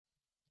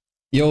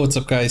Yo, what's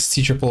up guys,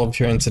 Teacher Pull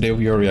here, and today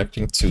we are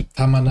reacting to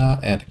Tamannah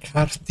and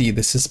Karthi.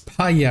 This is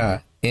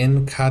Paiya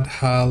in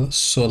Kadhal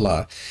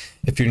Solla.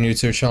 If you're new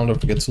to our channel, don't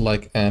forget to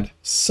like and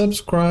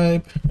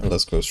subscribe. And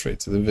let's go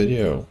straight to the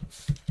video.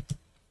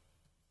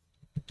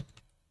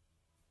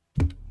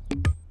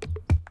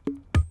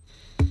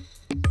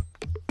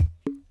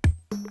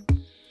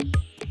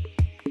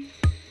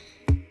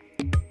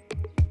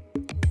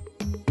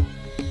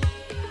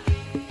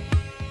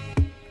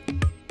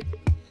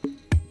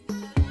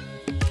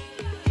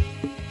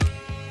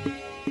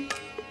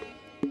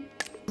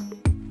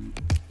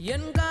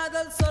 என்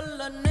காதல்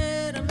சொல்ல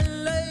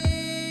நேரமில்லை,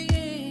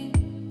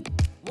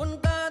 உன்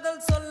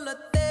காதல் சொல்ல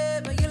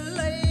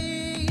தேவையில்லை,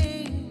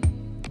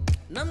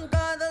 நம்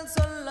காதல்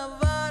சொல்ல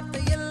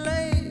வார்த்தை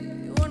இல்லை,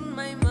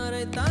 உண்மை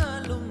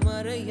மறைத்தாலும்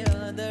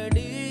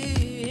மறையாதடி,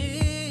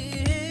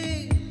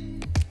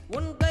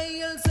 உன்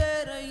கையில்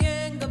சேர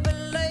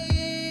ஏங்கவில்லை,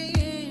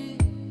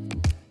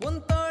 உன்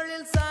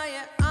தோளில் சாய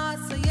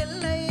ஆசை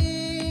இல்லை,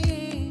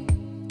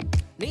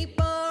 நீ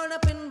போன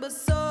பின்பு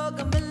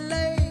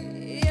சோகமில்லை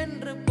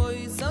என்று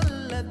பொய்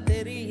சொல்ல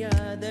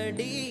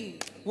தெரியாதடி,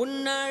 உன்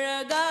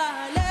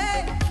அழகாலே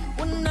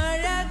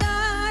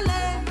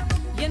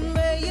என்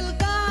வெயில்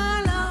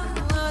காலம்.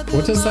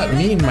 What does that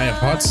mean? My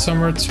hot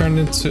summer turned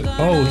into...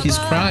 Oh, he's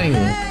crying.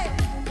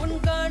 உன்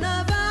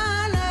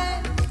கனவாலே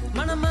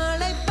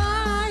மனமழை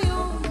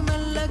பாயும்,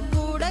 நல்ல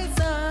கூடை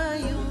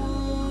சாயும்.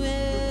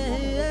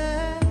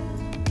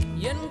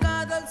 என்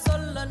காதல்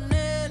சொல்ல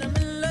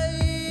நேரமில்லை,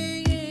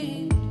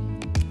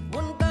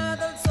 உன்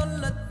காதல்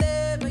சொல்ல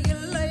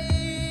தேவையில்லை,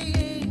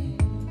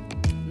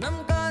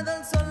 நம்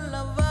காதல் சொல்ல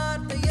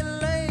வார்த்தை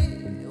இல்லை,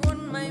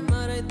 உண்மை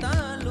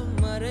மறைத்தாலும்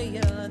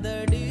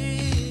மறையாதடி.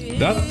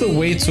 That's the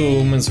way to a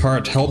woman's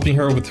heart, helping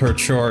her with her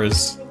chores.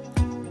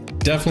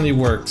 Definitely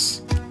works.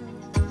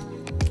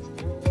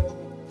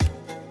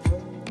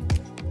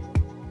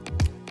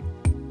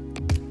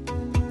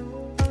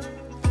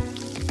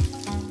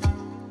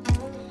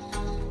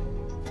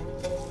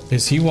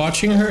 Is he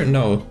watching her?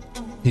 No.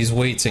 He's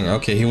waiting.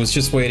 Okay, he was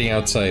just waiting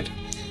outside.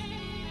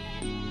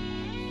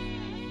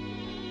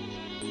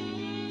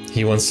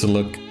 He wants to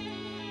look.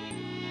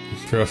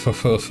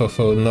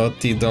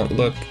 Naughty, don't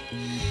look.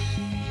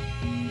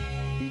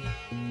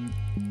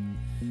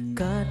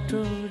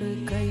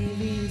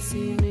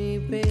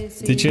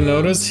 Did you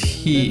notice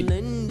he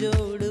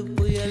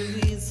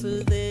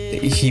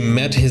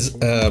met his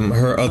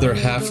her other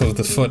half of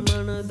the foot?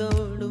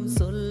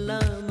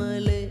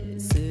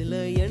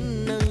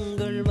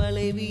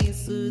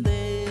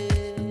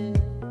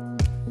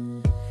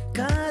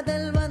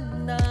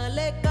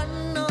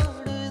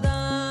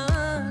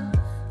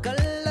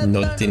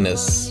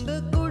 Naughtiness.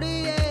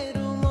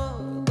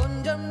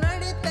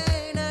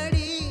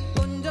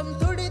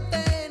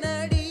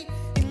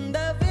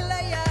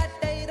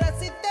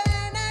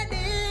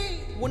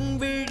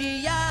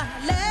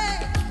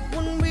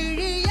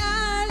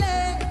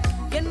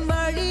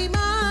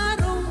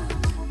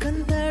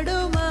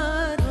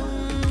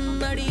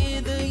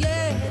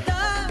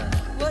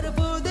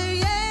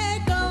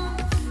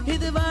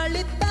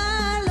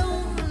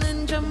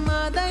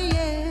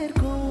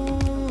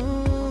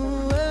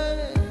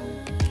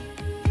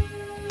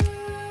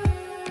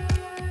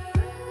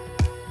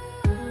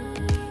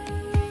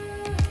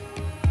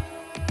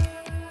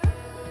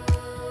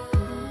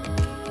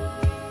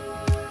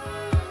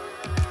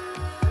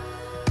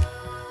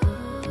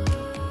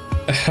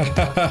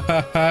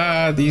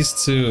 These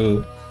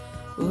two,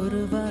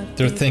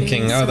 they're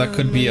thinking, oh, that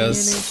could be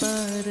us.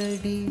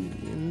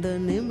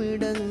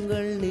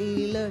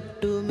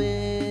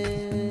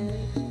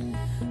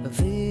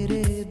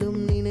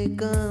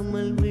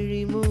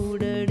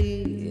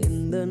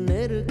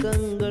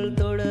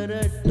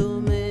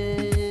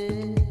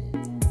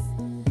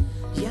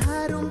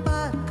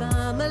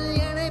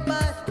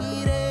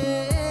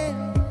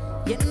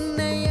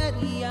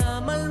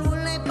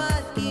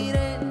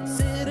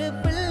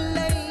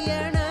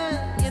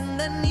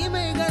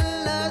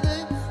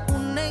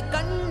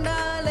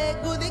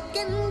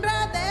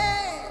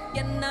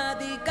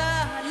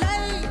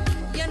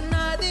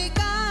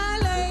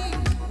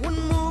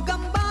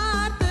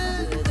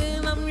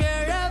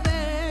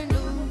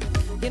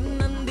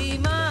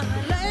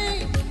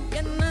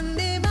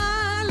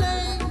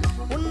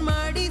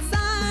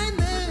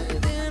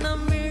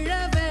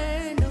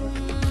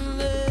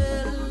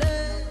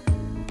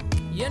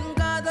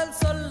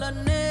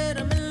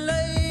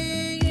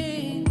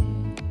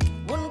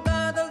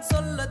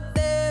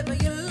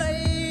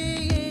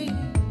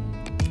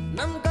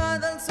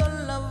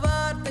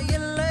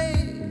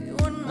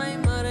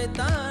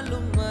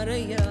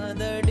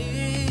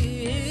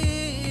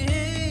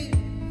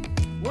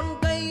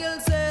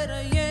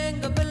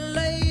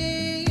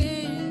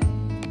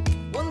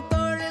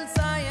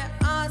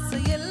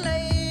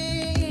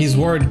 He's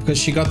worried because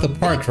she got the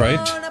part,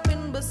 right?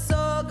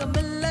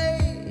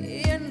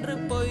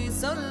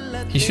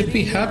 He should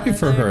be happy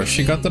for her.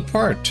 She got the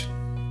part.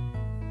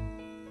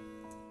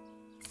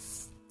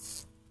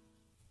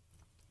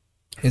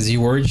 Is he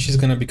worried she's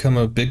gonna become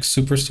a big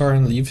superstar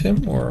and leave him,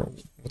 or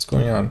What's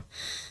going on?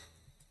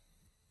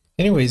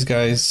 Anyways,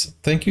 guys,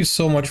 thank you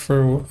so much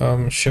for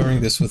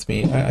sharing this with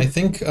me. I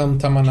think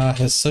Tamannah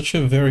has such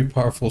a very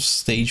powerful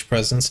stage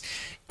presence.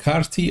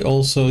 Karthi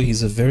also,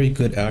 he's a very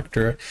good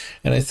actor.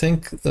 And I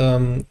think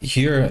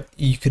here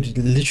you could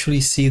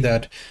literally see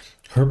that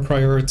her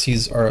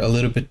priorities are a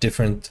little bit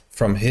different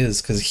from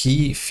his, because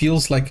he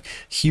feels like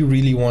he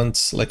really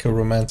wants like a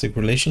romantic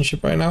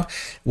relationship right now,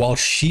 while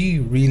she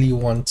really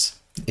wants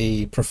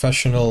a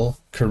professional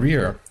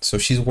career. So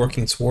she's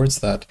working towards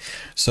that.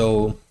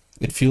 So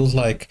it feels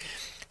like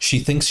she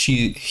thinks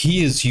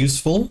he is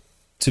useful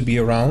to be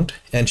around,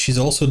 and she's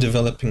also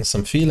developing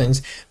some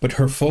feelings, but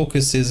her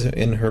focus is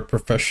in her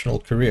professional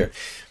career.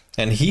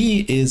 And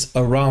he is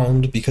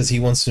around because he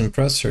wants to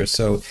impress her.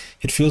 So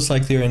it feels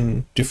like they're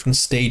in different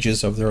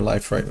stages of their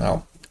life right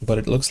now. But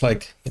it looks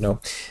like, you know,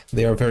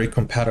 they are very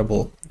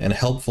compatible and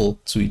helpful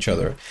to each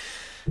other.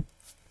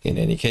 In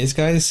any case,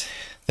 guys,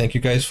 thank you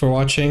guys for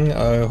watching.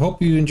 I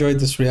hope you enjoyed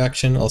this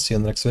reaction. I'll see you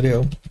in the next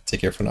video. Take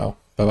care for now.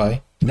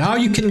 Bye-bye. Now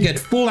you can get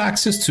full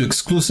access to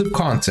exclusive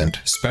content,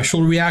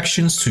 special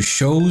reactions to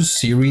shows,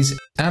 series,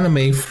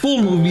 anime,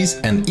 full movies,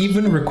 and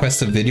even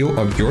request a video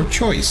of your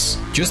choice.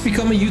 Just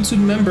become a YouTube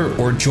member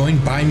or join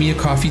Buy Me a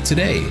Coffee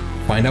today.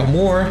 Find out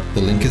more,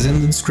 the link is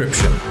in the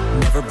description.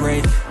 Never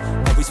break,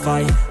 always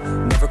fight,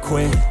 never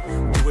quit,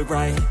 do it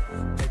right.